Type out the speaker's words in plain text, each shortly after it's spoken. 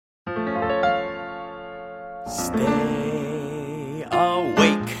Stay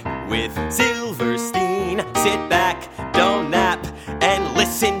awake with Silverstein. Sit back, don't nap, and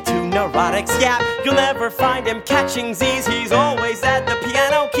listen to Neurotics yap. You'll never find him catching Z's. He's always at the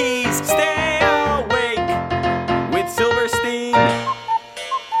piano keys. Stay awake with Silverstein.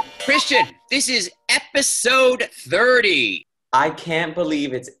 Christian, this is episode 30. I can't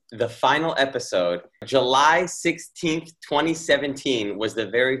believe it's the final episode. July 16th, 2017 was the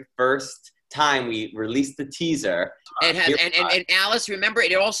very first time we released the teaser. And Alice, remember,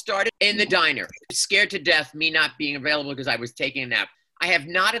 it all started in the diner. Scared to death, me not being available because I was taking a nap. I have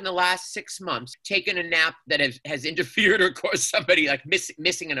not in the last 6 months taken a nap that has interfered or caused somebody like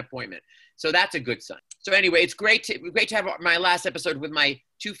missing an appointment. So that's a good sign. So anyway, it's great to have my last episode with my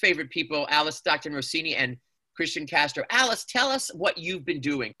two favorite people, Alice Stockton Rossini and Christian Castro. Alice, tell us what you've been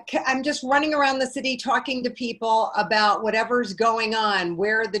doing. I'm just running around the city talking to people about whatever's going on,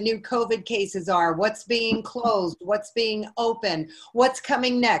 where the new COVID cases are, what's being closed, what's being open, what's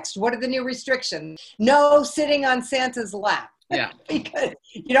coming next, what are the new restrictions. No sitting on Santa's lap. Yeah. Because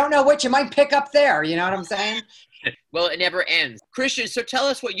you don't know what you might pick up there. You know what I'm saying? Well, it never ends. Christian, so tell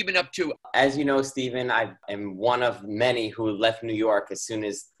us what you've been up to. As you know, Stephen, I am one of many who left New York as soon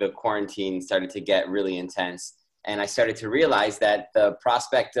as the quarantine started to get really intense. And I started to realize that the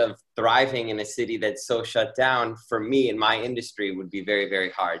prospect of thriving in a city that's so shut down for me in my industry would be very,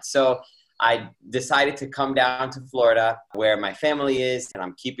 very hard. So I decided to come down to Florida where my family is, and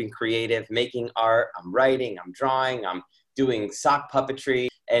I'm keeping creative, making art, I'm writing, I'm drawing, I'm doing sock puppetry.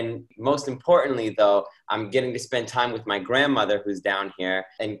 And most importantly, though, I'm getting to spend time with my grandmother who's down here.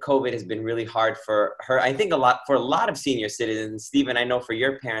 And COVID has been really hard for her. I think for a lot of senior citizens. Stephen, I know for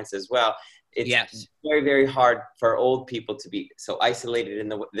your parents as well. It's very, very hard for old people to be so isolated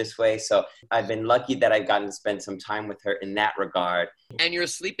in this way. So I've been lucky that I've gotten to spend some time with her in that regard. And your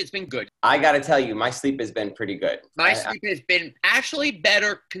sleep has been good. I got to tell you, my sleep has been pretty good. My sleep has been actually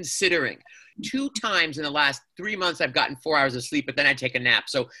better considering. 2 times in the last 3 months, I've gotten 4 hours of sleep, but then I take a nap.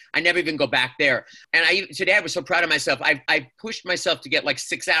 So I never even go back there. And today I was so proud of myself. I pushed myself to get like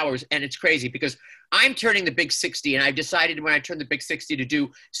 6 hours, and it's crazy because I'm turning the big 60, and I've decided when I turn the big 60 to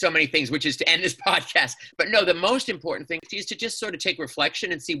do so many things, which is to end this podcast. But no, the most important thing is to just sort of take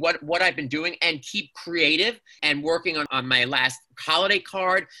reflection and see what I've been doing and keep creative and working on my last holiday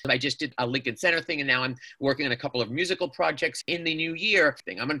card. I just did a Lincoln Center thing, and now I'm working on a couple of musical projects in the new year.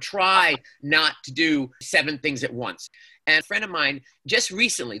 I'm going to try not to do 7 things at once. And a friend of mine just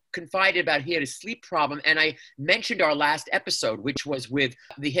recently confided about he had a sleep problem. And I mentioned our last episode, which was with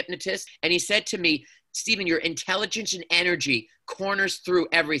the hypnotist. And he said to me, Stephen, your intelligence and energy corners through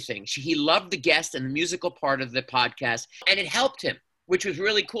everything. He loved the guest and the musical part of the podcast, and it helped him, which was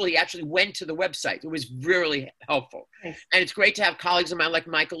really cool. He actually went to the website. It was really helpful. Nice. And it's great to have colleagues of mine like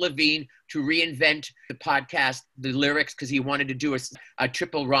Michael Levine to reinvent the podcast, the lyrics, because he wanted to do a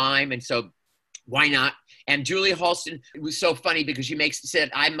triple rhyme. And so why not? And Julia Halston, it was so funny because she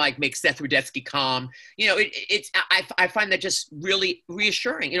said, I might make Seth Rudetsky calm. You know, I find that just really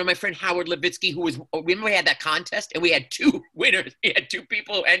reassuring. You know, my friend Howard Levitsky, remember we had that contest and we had 2 winners. We had 2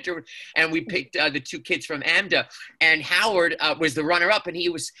 people who entered, and we picked the 2 kids from AMDA. And Howard was the runner-up, and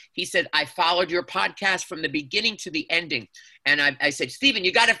he said, I followed your podcast from the beginning to the ending. And I said, Stephen,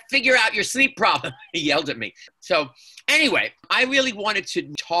 you got to figure out your sleep problem. He yelled at me. So anyway, I really wanted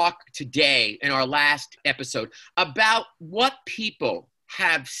to talk today in our last episode about what people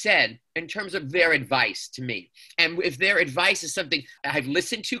have said in terms of their advice to me. And if their advice is something I've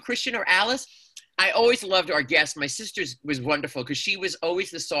listened to, Christian or Alice, I always loved our guest. My sister was wonderful because she was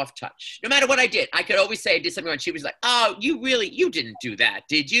always the soft touch. No matter what I did, I could always say I did something, and she was like, oh, you didn't do that,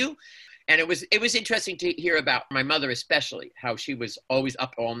 did you? And it was interesting to hear about my mother, especially, how she was always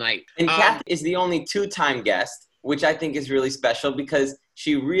up all night. And Kathy is the only 2-time guest, which I think is really special because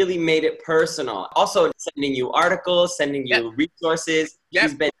she really made it personal. Also sending you articles, sending you resources. Yep.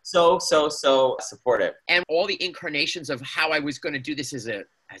 She's been so supportive. And all the incarnations of how I was going to do this as a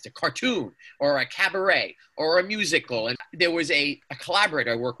cartoon or a cabaret or a musical. And there was a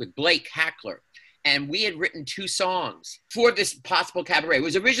collaborator I worked with, Blake Hackler. And we had written 2 songs for this possible cabaret. It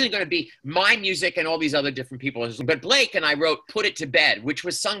was originally going to be my music and all these other different people. But Blake and I wrote Put It to Bed, which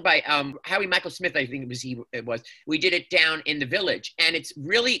was sung by Howie Michael Smith, I think it was. We did it down in the Village. And it's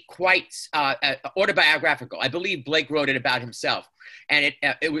really quite autobiographical. I believe Blake wrote it about himself. And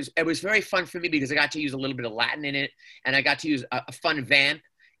it was very fun for me because I got to use a little bit of Latin in it. And I got to use a fun vamp.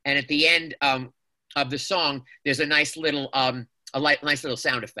 And at the end of the song, there's a nice little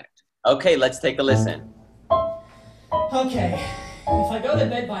sound effect. Okay, let's take a listen. Okay, if I go to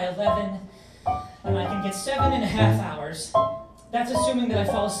bed by 11, then I can get 7.5 hours. That's assuming that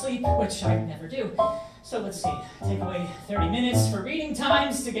I fall asleep, which I never do. So let's see, take away 30 minutes for reading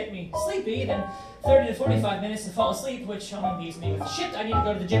times to get me sleepy, then 30 to 45 minutes to fall asleep, which only leaves me with shit. I need to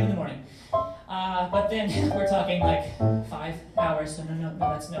go to the gym in the morning. But then we're talking like 5 hours, so no,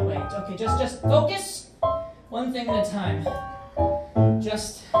 that's no way. Okay, just focus, one thing at a time.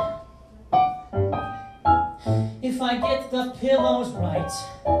 Just, if I get the pillows right,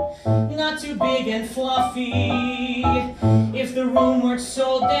 not too big and fluffy, if the room weren't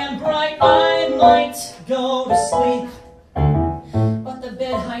so damn bright, I might go to sleep. But the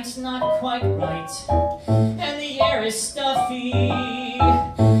bed height's not quite right, and the air is stuffy.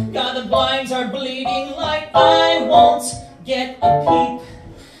 God, the blinds are bleeding light, I won't get a peep.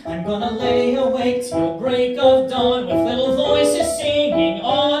 I'm gonna lay awake till break of dawn with little voices singing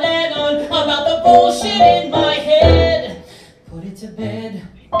on and on about the bullshit in my head. Put it to bed.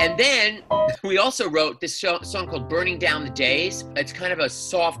 And then we also wrote this song called Burning Down the Days. It's kind of a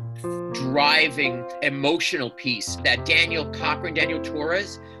soft, driving, emotional piece that Daniel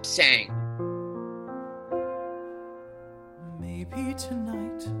Torres sang. Maybe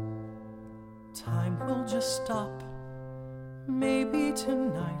tonight time will just stop. Maybe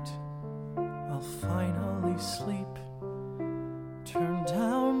tonight I'll finally sleep. Turn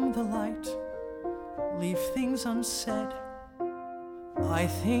down the light, leave things unsaid. I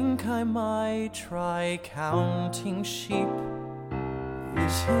think I might try counting sheep.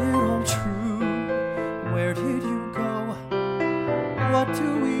 Is it all true? Where did you go? What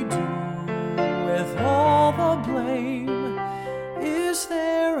do we do with all the blame? Is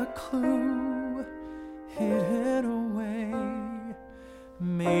there a clue hidden away?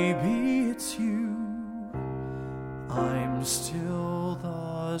 Maybe it's you. I'm still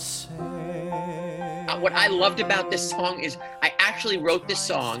the same. What I loved about this song is I actually wrote this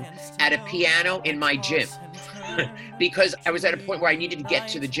song at a piano in my gym because I was at a point where I needed to get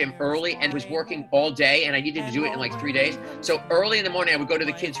to the gym early and was working all day and I needed to do it in like 3 days. So early in the morning I would go to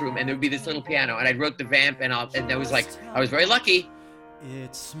the kids' room and there would be this little piano and I wrote the vamp and I was like, I was very lucky.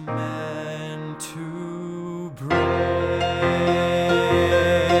 It's meant to break.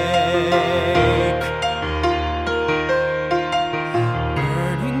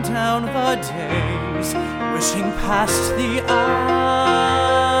 Burning down the days, wishing past the hours,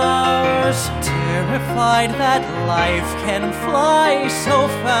 terrified that life can fly so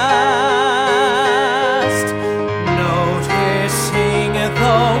fast. Noticing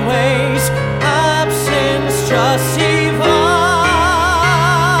the ways absence just evolves.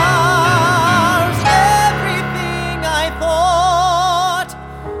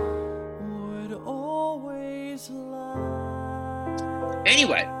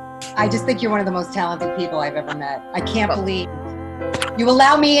 Anyway. I just think you're one of the most talented people I've ever met. I can't believe you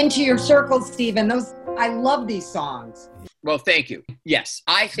allow me into your circle, Stephen. I love these songs. Well, thank you. Yes,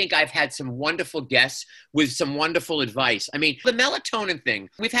 I think I've had some wonderful guests with some wonderful advice. I mean, the melatonin thing,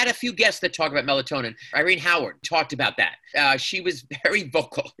 we've had a few guests that talk about melatonin. Irene Howard talked about that. She was very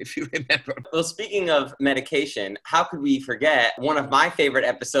vocal, if you remember. Well, speaking of medication, how could we forget one of my favorite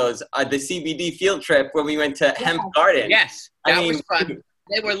episodes, the CBD field trip when we went to Hemp Garden? Yes, that was fun.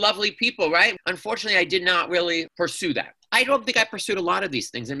 They were lovely people, right? Unfortunately, I did not really pursue that. I don't think I pursued a lot of these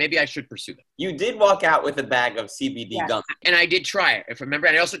things, and maybe I should pursue them. You did walk out with a bag of CBD gum. And I did try it, if I remember.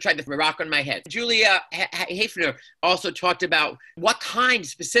 And I also tried the rock on my head. Julia Hafner also talked about what kind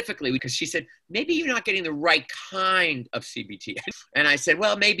specifically, because she said, maybe you're not getting the right kind of CBT. And I said,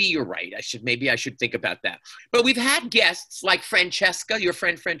 well, maybe you're right. Maybe I should think about that. But we've had guests like Francesca, your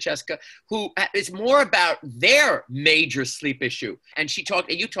friend Francesca, who is more about their major sleep issue. And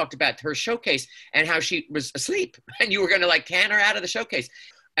you talked about her showcase and how she was asleep and you were going to like can her out of the showcase.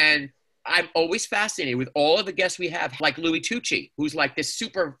 And I'm always fascinated with all of the guests we have, like Louis Tucci, who's like this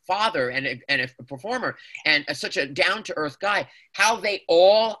super father and a performer and such a down-to-earth guy, how they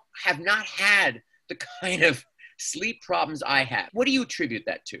all have not had the kind of sleep problems I have. What do you attribute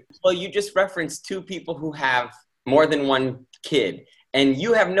that to? Well, you just referenced two people who have more than one kid, and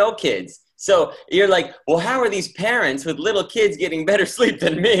you have no kids. So you're like, well, how are these parents with little kids getting better sleep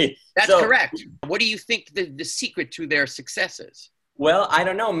than me? That's correct. What do you think the secret to their success is? Well, I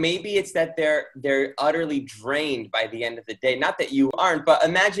don't know. Maybe it's that they're utterly drained by the end of the day. Not that you aren't, but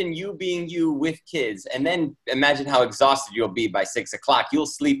imagine you being you with kids, and then imagine how exhausted you'll be by 6 o'clock. You'll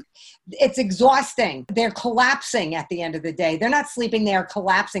sleep. It's exhausting. They're collapsing at the end of the day. They're not sleeping. They're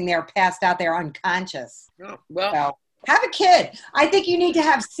collapsing. They're passed out. They're unconscious. Oh, well. So, have a kid. I think you need to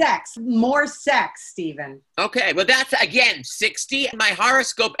have sex. More sex, Stephen. Okay, well that's, again, 60. My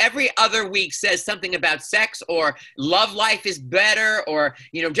horoscope every other week says something about sex or love life is better or,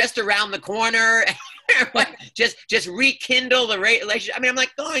 just around the corner. Like, just rekindle the relationship. I mean, I'm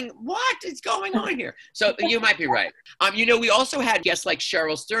like what is going on here? So you might be right. We also had guests like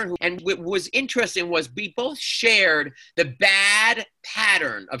Cheryl Stern, and what was interesting was we both shared the bad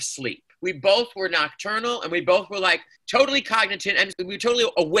pattern of sleep. We both were nocturnal, and we both were like totally cognizant, and we were totally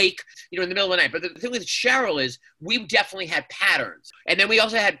awake, in the middle of the night. But the thing with Cheryl is we definitely had patterns. And then we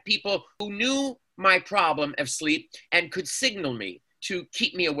also had people who knew my problem of sleep and could signal me to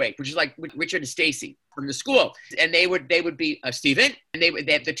keep me awake, which is like Richard and Stacy from the school. And they would be Stephen, and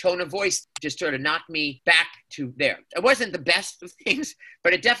they had the tone of voice just sort of knocked me back to there. It wasn't the best of things,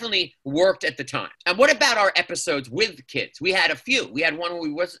 but it definitely worked at the time. And what about our episodes with kids? We had a few. We had one where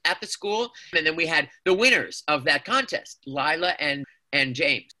we was at the school, and then we had the winners of that contest, Lila and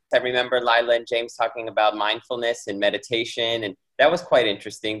James. I remember Lila and James talking about mindfulness and meditation, and that was quite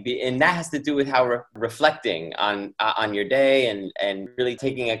interesting. And that has to do with how reflecting on your day and really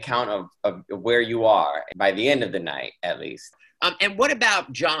taking account of where you are by the end of the night, at least. And what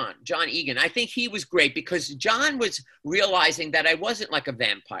about John Egan? I think he was great because John was realizing that I wasn't like a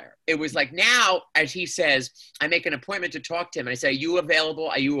vampire. It was like now, as he says, I make an appointment to talk to him. And I say, are you available?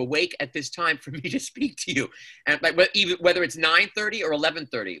 Are you awake at this time for me to speak to you? And like, even whether it's 9:30 or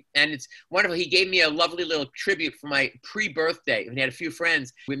 11:30. And it's wonderful. He gave me a lovely little tribute for my pre-birthday. And he had a few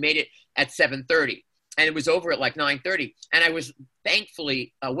friends. We made it at 7:30. And it was over at like 9:30. And I was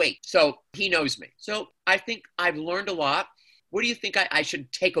thankfully awake. So he knows me. So I think I've learned a lot. What do you think I should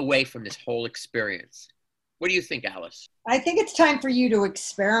take away from this whole experience? What do you think, Alice? I think it's time for you to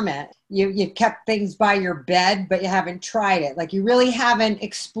experiment. You kept things by your bed, but you haven't tried it. Like you really haven't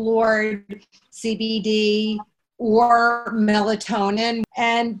explored CBD or melatonin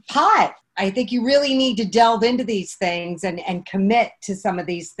and pot. I think you really need to delve into these things and commit to some of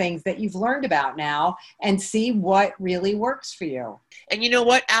these things that you've learned about now and see what really works for you. And you know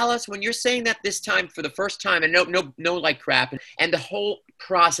what, Alice, when you're saying that this time for the first time and no like crap and the whole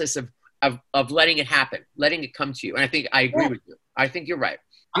process of letting it happen, letting it come to you. And I think I agree with you. I think you're right.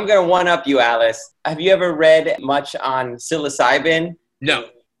 I'm going to one-up you, Alice. Have you ever read much on psilocybin? No.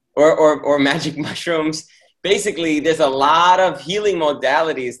 Or magic mushrooms? Basically, there's a lot of healing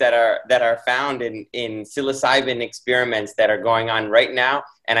modalities that are found in psilocybin experiments that are going on right now,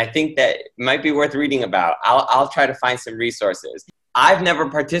 and I think that might be worth reading about. I'll try to find some resources. I've never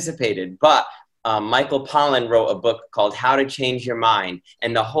participated, but Michael Pollan wrote a book called How to Change Your Mind,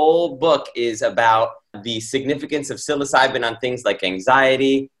 and the whole book is about the significance of psilocybin on things like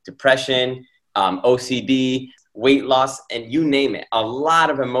anxiety, depression, OCD, weight loss, and you name it. A lot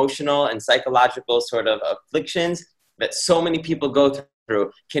of emotional and psychological sort of afflictions that so many people go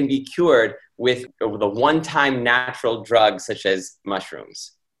through can be cured with the one-time natural drugs such as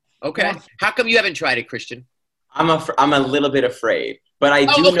mushrooms. Okay. How come you haven't tried it, Christian? I'm a little bit afraid, but I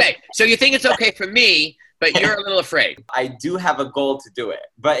do. Okay. So you think it's okay for me, but you're a little afraid. I do have a goal to do it,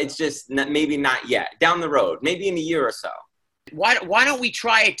 but it's just maybe not yet. Down the road, maybe in a year or so. Why don't we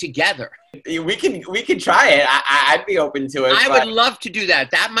try it together? We can try it. I'd be open to it. I would love to do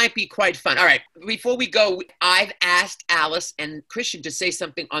that. That might be quite fun. All right. Before we go, I've asked Alice and Christian to say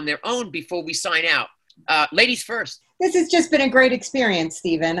something on their own before we sign out. Ladies first. This has just been a great experience,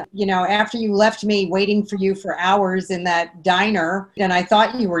 Stephen. After you left me waiting for you for hours in that diner, and I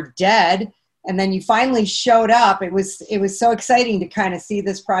thought you were dead, and then you finally showed up. It was so exciting to kind of see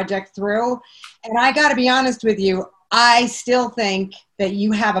this project through. And I got to be honest with you, I still think that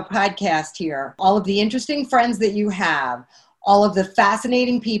you have a podcast here. All of the interesting friends that you have, all of the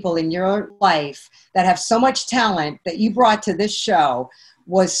fascinating people in your life that have so much talent that you brought to this show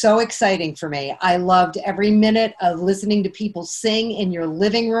was so exciting for me. I loved every minute of listening to people sing in your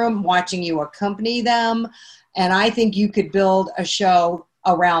living room, watching you accompany them. And I think you could build a show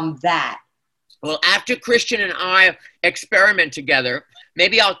around that. Well, after Christian and I experiment together,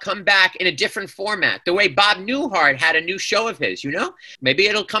 maybe I'll come back in a different format. The way Bob Newhart had a new show of his, Maybe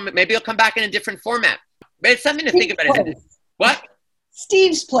it'll come back in a different format. But it's something to think about. What?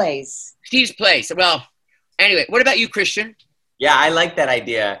 Steve's Place. Steve's Place. Well, anyway, what about you, Christian? Yeah, I like that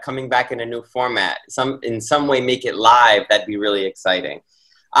idea, coming back in a new format. In some way make it live. That'd be really exciting.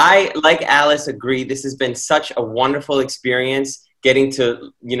 I, like Alice, agree. This has been such a wonderful experience, getting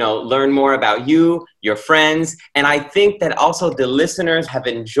to, learn more about you, your friends. And I think that also the listeners have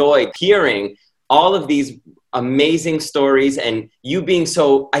enjoyed hearing all of these amazing stories and you being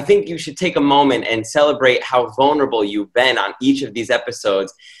I think you should take a moment and celebrate how vulnerable you've been on each of these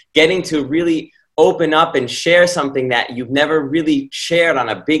episodes, getting to really open up and share something that you've never really shared on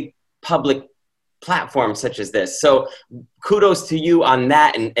a big public platform such as this. So kudos to you on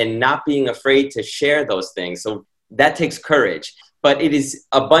that and not being afraid to share those things. So that takes courage. but it is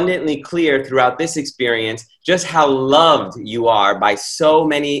abundantly clear throughout this experience just how loved you are by so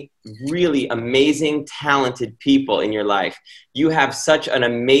many really amazing, talented people in your life. You have such an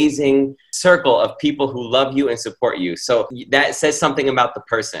amazing circle of people who love you and support you. So that says something about the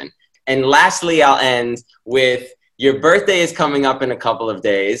person. And lastly, I'll end with your birthday is coming up in a couple of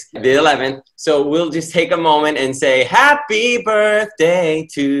days, the 11th. So we'll just take a moment and say, happy birthday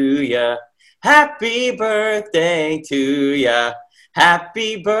to ya. Happy birthday to ya.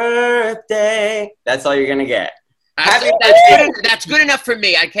 Happy birthday. That's all you're going to get. That's good enough for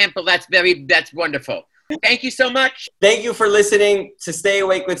me. I can't believe that's wonderful. Thank you so much. Thank you for listening to Stay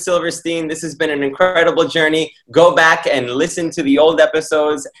Awake with Silverstein. This has been an incredible journey. Go back and listen to the old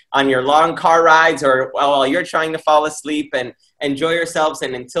episodes on your long car rides or while you're trying to fall asleep, and enjoy yourselves.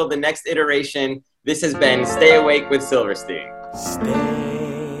 And until the next iteration, this has been Stay Awake with Silverstein.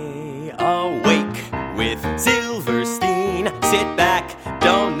 Stay awake with Silverstein. Sit back,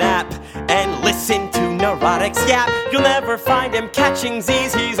 don't nap, and listen to Neurotics yap. You'll never find him catching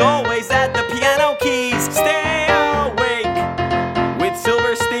Z's. He's always at